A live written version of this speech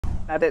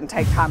I didn't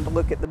take time to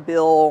look at the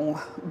bill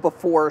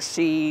before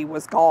she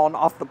was gone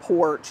off the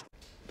porch.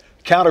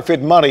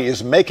 Counterfeit money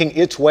is making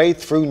its way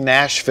through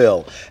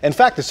Nashville. In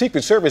fact, the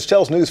Secret Service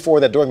tells News 4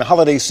 that during the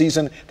holiday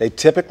season, they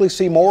typically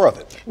see more of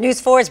it. News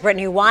 4's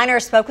Brittany Weiner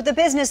spoke with a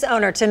business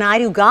owner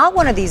tonight who got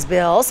one of these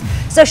bills.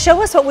 So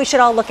show us what we should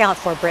all look out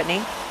for,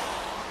 Brittany.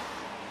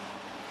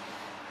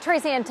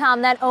 Tracy and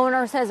Tom, that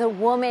owner says a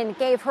woman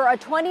gave her a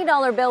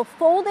 $20 bill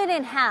folded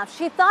in half.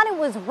 She thought it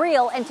was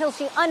real until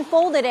she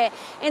unfolded it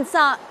and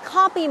saw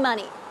copy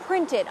money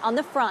printed on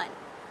the front.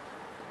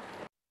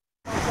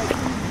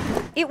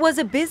 It was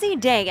a busy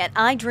day at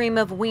I Dream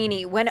of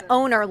Weenie when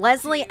owner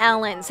Leslie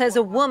Allen says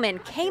a woman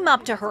came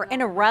up to her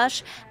in a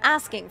rush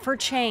asking for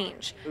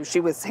change. She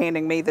was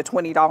handing me the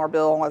 $20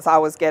 bill as I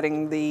was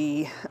getting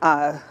the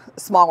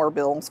smaller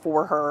bills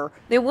for her.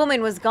 The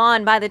woman was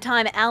gone by the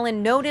time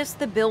Allen noticed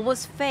the bill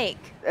was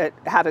fake. It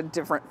had a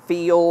different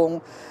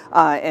feel,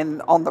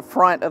 and on the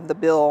front of the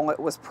bill it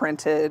was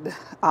printed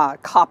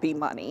copy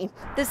money.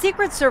 The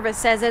Secret Service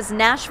says as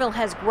Nashville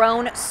has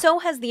grown, so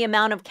has the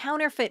amount of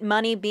counterfeit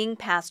money being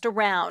passed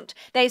around.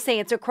 They say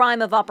it's a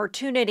crime of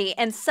opportunity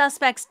and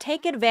suspects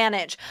take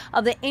advantage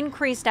of the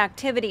increased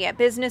activity at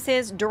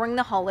businesses during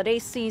the holiday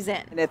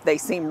season. And if they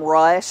seem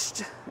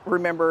rushed,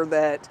 remember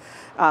that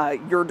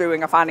you're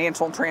doing a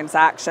financial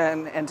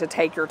transaction and to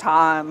take your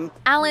time.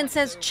 Allen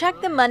says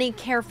check the money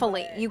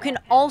carefully. You can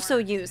also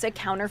use a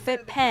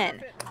counterfeit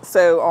pen.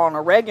 So on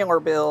a regular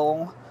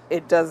bill,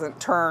 it doesn't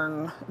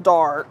turn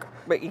dark,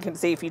 but you can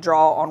see if you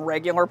draw on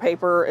regular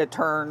paper, it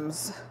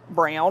turns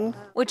brown.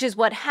 Which is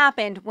what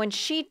happened when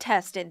she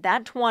tested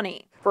that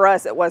 20. For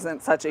us, it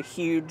wasn't such a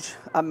huge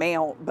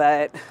amount,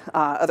 but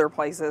other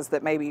places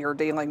that maybe you're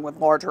dealing with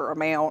larger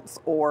amounts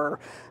or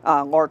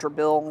larger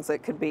bills, it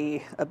could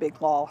be a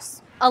big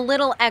loss. A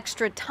little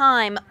extra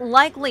time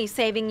likely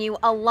saving you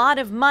a lot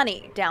of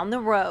money down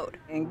the road.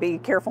 And be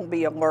careful,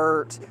 be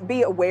alert,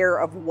 be aware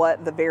of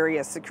what the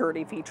various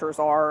security features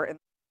are.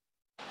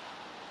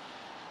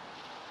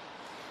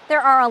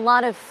 There are a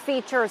lot of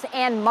features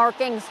and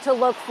markings to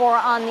look for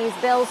on these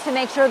bills to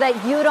make sure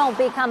that you don't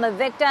become a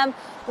victim.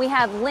 We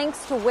have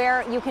links to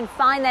where you can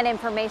find that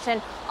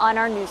information on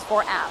our News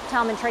 4 app.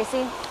 Tom and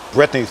Tracy.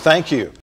 Brittany, thank you.